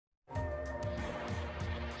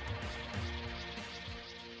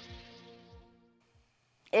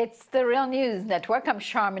It's the Real News Network. I'm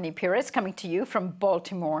Sharmini Pires coming to you from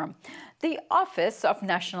Baltimore. The Office of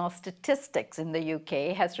National Statistics in the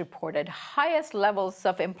UK has reported highest levels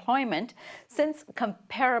of employment since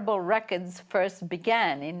comparable records first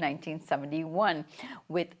began in 1971,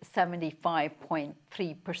 with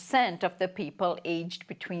 75.3% of the people aged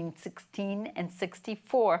between 16 and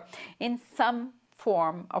 64 in some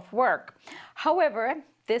form of work. However,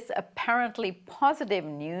 this apparently positive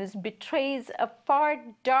news betrays a far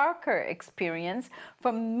darker experience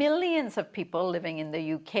for millions of people living in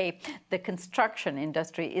the UK. The construction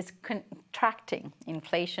industry is contracting.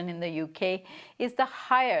 Inflation in the UK is the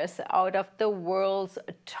highest out of the world's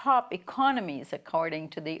top economies, according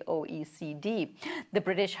to the OECD. The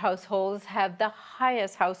British households have the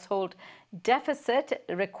highest household deficit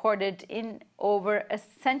recorded in over a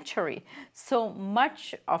century. So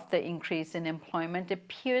much of the increase in employment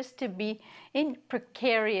appears to be in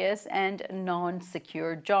precarious and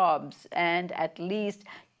non-secure jobs, and at least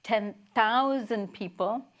 10,000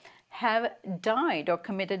 people have died or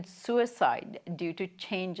committed suicide due to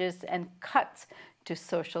changes and cuts to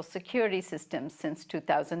social security systems since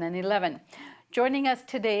 2011. Joining us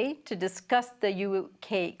today to discuss the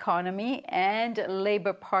UK economy and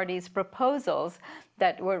Labour Party's proposals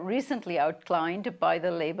that were recently outlined by the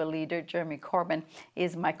Labour leader Jeremy Corbyn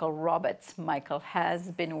is Michael Roberts. Michael has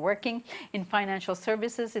been working in financial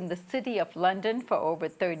services in the City of London for over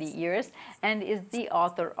 30 years and is the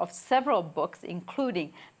author of several books,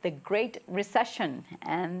 including The Great Recession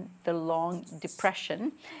and The Long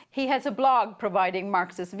Depression. He has a blog providing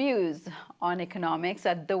Marxist views on economics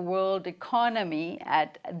at The World Economy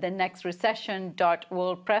at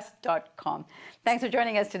thenextrecession.worldpress.com. Thanks for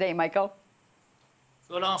joining us today, Michael.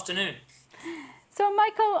 Good afternoon. So,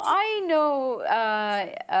 Michael, I know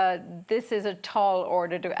this is a tall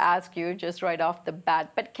order to ask you just right off the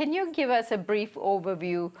bat, but can you give us a brief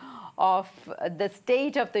overview of the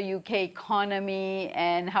state of the UK economy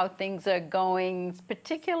and how things are going,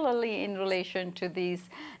 particularly in relation to these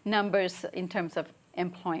numbers in terms of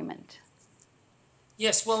employment?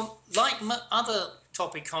 Yes, well, like other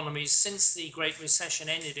top economies, since the Great Recession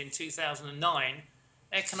ended in 2009,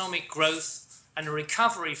 economic growth and a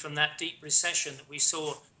recovery from that deep recession that we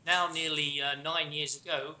saw now nearly 9 years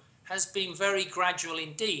ago has been very gradual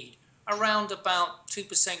indeed. Around about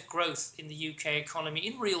 2% growth in the UK economy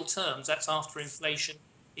in real terms, that's after inflation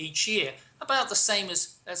each year, about the same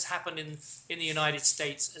as happened in the United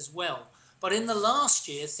States as well. But in the last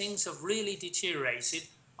year, things have really deteriorated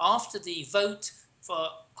after the vote for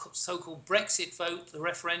so-called Brexit vote, the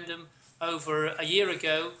referendum over a year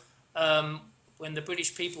ago, when the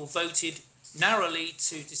British people voted narrowly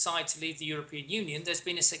to decide to leave the European Union. There's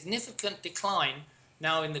been a significant decline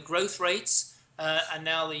now in the growth rates, and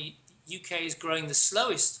now the UK is growing the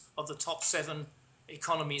slowest of the top 7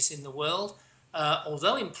 economies in the world,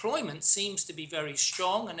 although employment seems to be very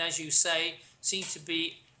strong, and as you say, seems to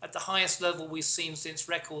be at the highest level we've seen since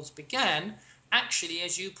records began. Actually,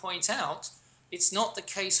 as you point out, it's not the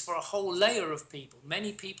case for a whole layer of people.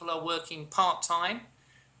 Many people are working part-time.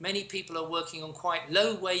 Many people are working on quite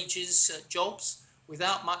low wages jobs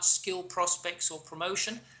without much skill prospects or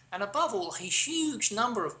promotion. And above all, a huge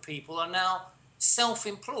number of people are now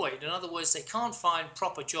self-employed. In other words, they can't find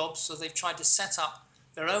proper jobs, so they've tried to set up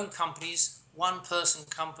their own companies, one-person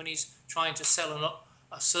companies, trying to sell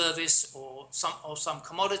a service or some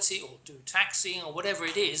commodity or do taxiing or whatever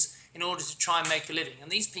it is in order to try and make a living. And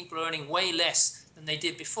these people are earning way less than they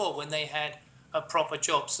did before when they had a proper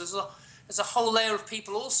job. So there's a whole layer of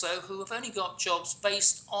people also who have only got jobs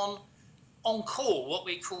based on call, what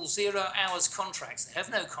we call 0 hours contracts. They have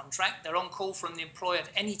no contract. They're on call from the employer at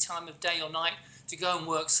any time of day or night to go and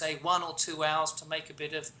work, say, 1 or 2 hours to make a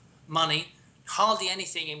bit of money. Hardly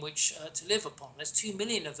anything in which to live upon. There's 2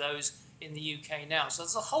 million of those in the UK now. So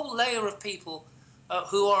there's a whole layer of people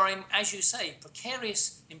who are in, as you say,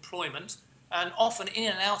 precarious employment and often in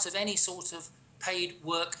and out of any sort of paid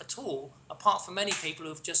work at all, apart from many people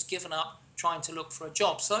who've just given up trying to look for a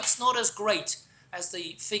job. So it's not as great as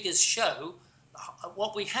the figures show.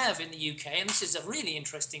 What we have in the UK, and this is a really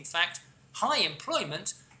interesting fact, high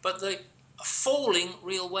employment, but the falling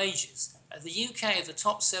real wages. The UK of the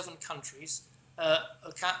top 7 countries,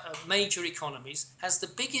 major economies, has the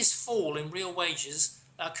biggest fall in real wages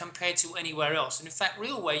compared to anywhere else. And in fact,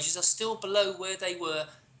 real wages are still below where they were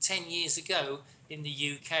 10 years ago in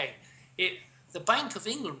the UK. The Bank of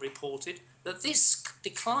England reported that this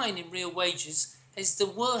decline in real wages is the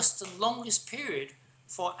worst and longest period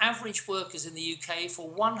for average workers in the UK for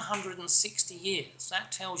 160 years. That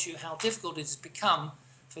tells you how difficult it has become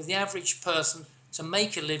for the average person to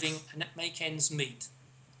make a living and make ends meet.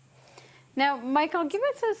 Now, Michael, give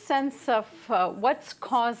us a sense of what's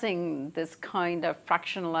causing this kind of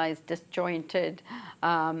fractionalized, disjointed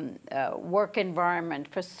work environment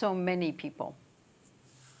for so many people.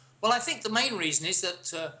 Well, I think the main reason is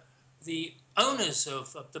that the owners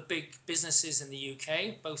of the big businesses in the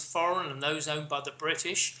UK, both foreign and those owned by the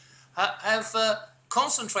British, have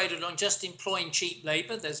concentrated on just employing cheap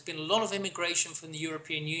labour. There's been a lot of immigration from the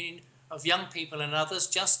European Union of young people and others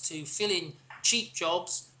just to fill in cheap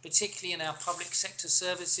jobs, particularly in our public sector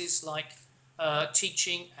services like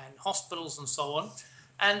teaching and hospitals and so on.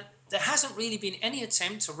 And there hasn't really been any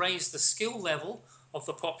attempt to raise the skill level of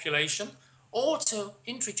the population or to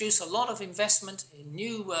introduce a lot of investment in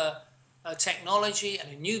new technology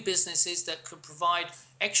and in new businesses that could provide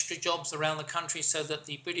extra jobs around the country so that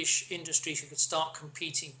the British industry could start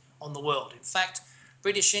competing on the world. In fact,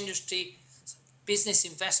 British industry business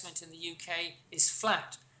investment in the UK is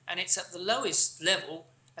flat, and it's at the lowest level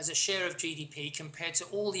as a share of GDP compared to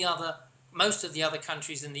most of the other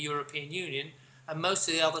countries in the European Union and most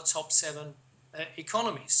of the other top 7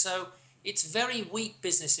 economies. So it's very weak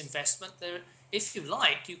business investment. There, if you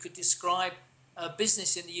like, you could describe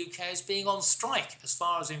business in the UK as being on strike as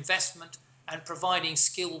far as investment and providing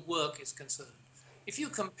skilled work is concerned. If you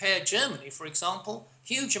compare Germany, for example,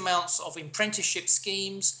 huge amounts of apprenticeship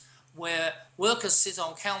schemes where workers sit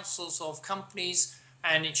on councils of companies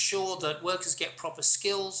and ensure that workers get proper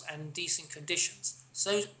skills and decent conditions.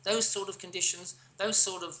 So those sort of conditions, those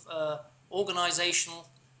sort of organisational,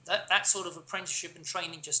 that sort of apprenticeship and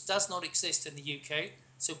training just does not exist in the UK.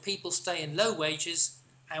 So people stay in low wages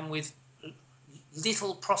and with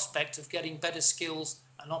little prospect of getting better skills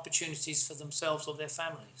and opportunities for themselves or their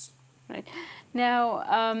families. Right.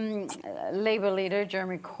 Now, Labour leader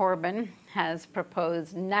Jeremy Corbyn has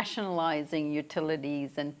proposed nationalising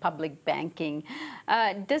utilities and public banking.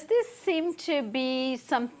 Does this seem to be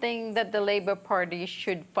something that the Labour Party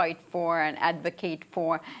should fight for and advocate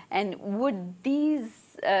for? And would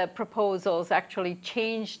these proposals actually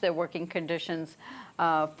change the working conditions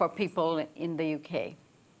for people in the UK?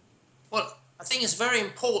 Well, I think it's very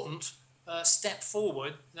important step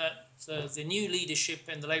forward that the new leadership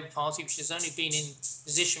in the Labour Party, which has only been in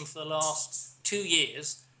position for the last 2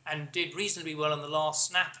 years and did reasonably well in the last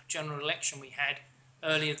snap general election we had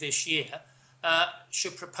earlier this year,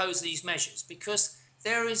 should propose these measures, because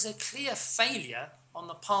there is a clear failure on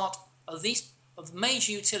the part of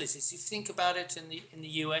major utilities. You think about it in the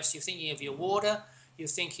US, you're thinking of your water, you're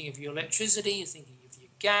thinking of your electricity, you're thinking of your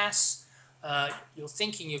gas, you're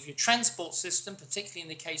thinking of your transport system, particularly in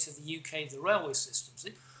the case of the UK, the railway systems.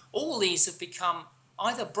 All these have become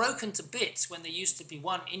either broken to bits when there used to be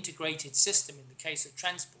one integrated system in the case of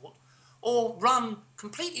transport, or run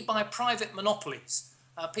completely by private monopolies.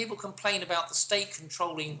 People complain about the state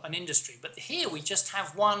controlling an industry, but here we just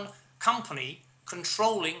have one company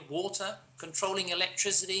controlling water, controlling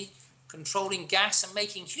electricity, controlling gas, and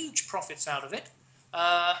making huge profits out of it.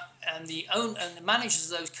 And the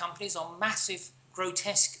managers of those companies on massive,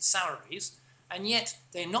 grotesque salaries, and yet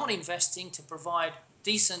they're not investing to provide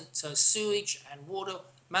decent sewage and water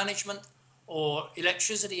management or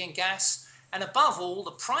electricity and gas. And above all, the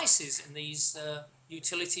prices in these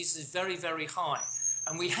utilities is very, very high.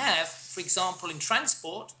 And we have, for example, in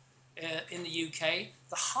transport in the UK,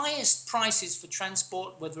 the highest prices for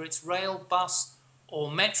transport, whether it's rail, bus or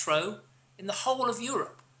metro, in the whole of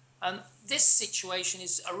Europe. And this situation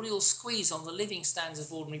is a real squeeze on the living standards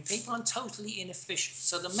of ordinary people and totally inefficient.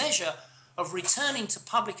 So the measure of returning to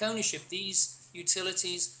public ownership these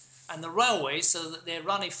utilities and the railways so that they're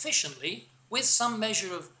run efficiently with some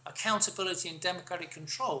measure of accountability and democratic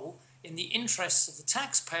control in the interests of the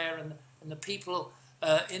taxpayer and the people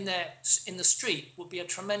in the street would be a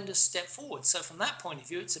tremendous step forward. So from that point of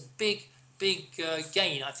view, it's a big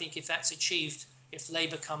gain, I think, if that's achieved, if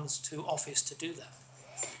Labour comes to office to do that.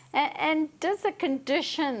 And does the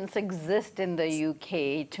conditions exist in the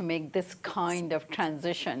UK to make this kind of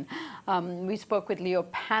transition? We spoke with Leo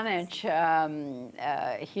Panich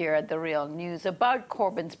here at The Real News about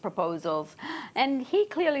Corbyn's proposals, and he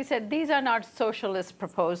clearly said these are not socialist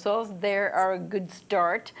proposals, they are a good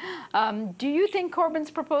start. Do you think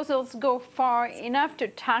Corbyn's proposals go far enough to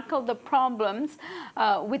tackle the problems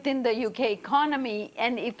within the UK economy?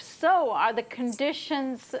 And if so, are the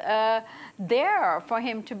conditions there for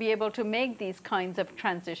him to be able to make these kinds of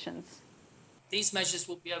transitions? These measures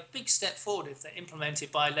will be a big step forward if they're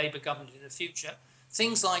implemented by a Labour government in the future.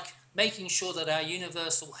 Things like making sure that our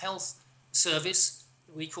universal health service,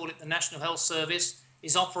 we call it the National Health Service,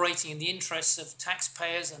 is operating in the interests of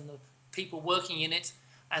taxpayers and the people working in it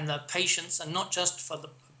and the patients, and not just for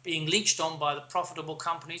being leached on by the profitable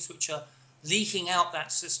companies which are leaking out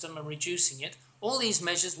that system and reducing it, all these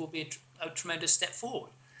measures will be a tremendous step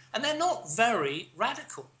forward. And they're not very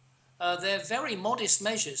radical. They're very modest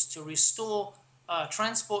measures to restore our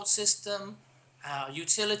transport system, our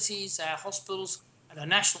utilities, our hospitals, and a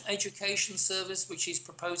national education service, which he's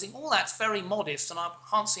proposing. All that's very modest, and I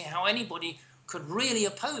can't see how anybody could really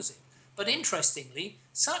oppose it. But interestingly,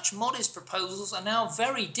 such modest proposals are now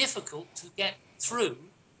very difficult to get through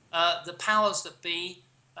the powers that be,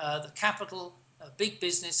 the capital, big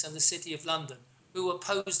business, and the City of London, who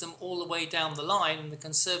oppose them all the way down the line, and the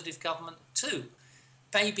Conservative government too.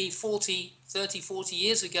 Maybe 30, 40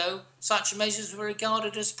 years ago, such measures were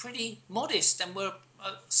regarded as pretty modest and were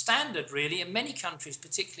standard, really, in many countries,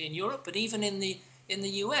 particularly in Europe, but even in the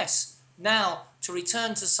US. Now, to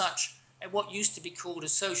return to such what used to be called a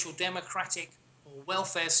social democratic or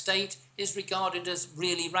welfare state is regarded as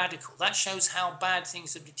really radical. That shows how bad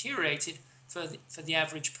things have deteriorated for the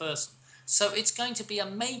average person. So it's going to be a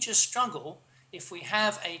major struggle if we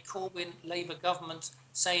have a Corbyn Labour government,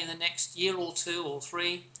 say in the next year or 2 or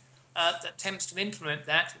 3, that attempts to implement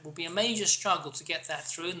that. It will be a major struggle to get that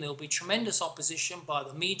through, and there will be tremendous opposition by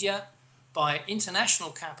the media, by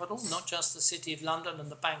international capital, not just the City of London and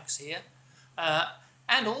the banks here.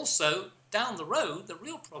 And also, down the road, the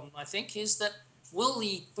real problem, I think, is that will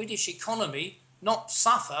the British economy not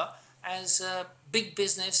suffer as big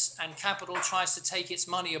business and capital tries to take its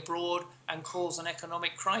money abroad and cause an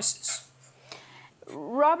economic crisis?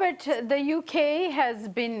 Robert, the UK has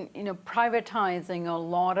been, privatizing a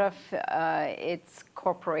lot of its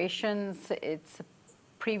corporations, its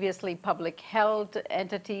previously public held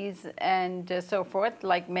entities, and so forth,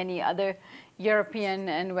 like many other European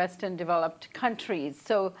and Western developed countries.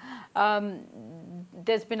 So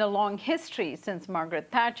there's been a long history since Margaret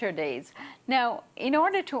Thatcher days. Now, in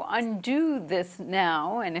order to undo this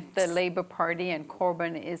now, and if the Labour Party and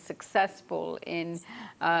Corbyn is successful in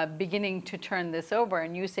beginning to turn this over,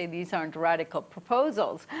 and you say these aren't radical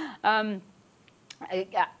proposals,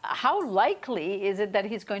 how likely is it that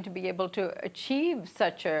he's going to be able to achieve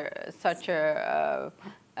such a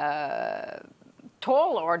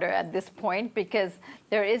tall order at this point, because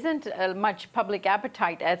there isn't much public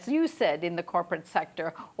appetite, as you said, in the corporate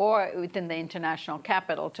sector or within the international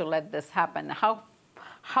capital to let this happen? How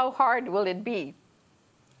hard will it be?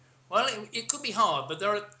 Well, it could be hard, but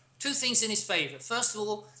there are 2 things in his favour. First of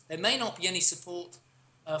all, there may not be any support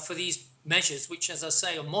for these measures, which, as I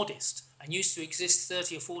say, are modest and used to exist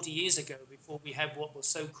 30 or 40 years ago, before we had what were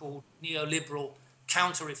so-called neoliberal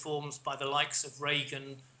counter-reforms by the likes of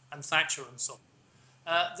Reagan and Thatcher and so on.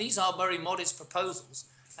 These are very modest proposals,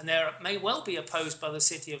 and they may well be opposed by the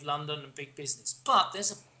City of London and big business. But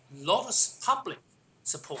there's a lot of public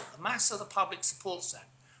support. The mass of the public supports that.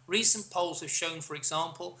 Recent polls have shown, for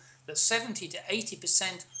example, that 70 to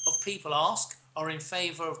 80% of people asked are in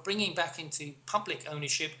favour of bringing back into public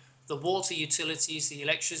ownership the water utilities, the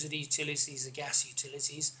electricity utilities, the gas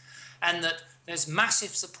utilities, and that there's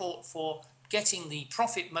massive support for getting the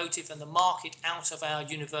profit motive and the market out of our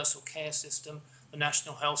universal care system, the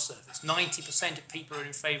National Health Service. 90% of people are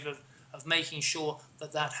in favour of making sure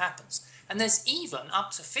that that happens. And there's even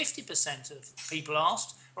up to 50% of people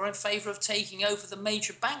asked are in favour of taking over the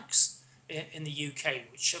major banks in the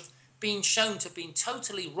UK, which have been shown to have been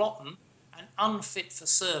totally rotten and unfit for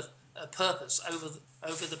purpose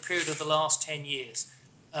over the period of the last 10 years.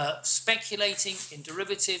 Speculating in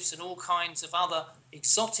derivatives and all kinds of other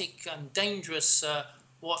exotic and dangerous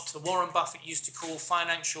what Warren Buffett used to call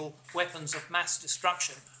financial weapons of mass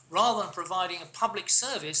destruction, rather than providing a public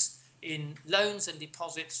service in loans and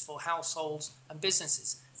deposits for households and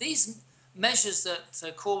businesses. These measures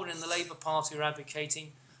that Corbyn and the Labour Party are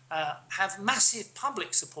advocating have massive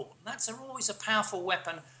public support. And that's always a powerful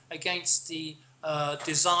weapon against the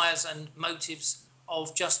desires and motives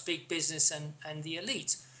of just big business and the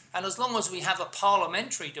elite. And as long as we have a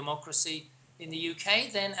parliamentary democracy in the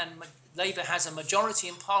UK, then, and Labour has a majority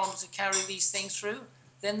in Parliament to carry these things through,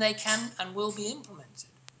 then they can and will be implemented.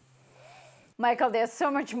 Michael, there's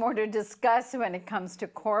so much more to discuss when it comes to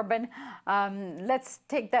Corbyn. Let's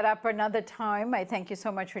take that up another time. I thank you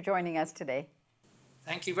so much for joining us today.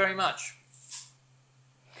 Thank you very much.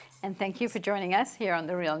 And thank you for joining us here on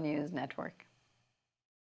the Real News Network.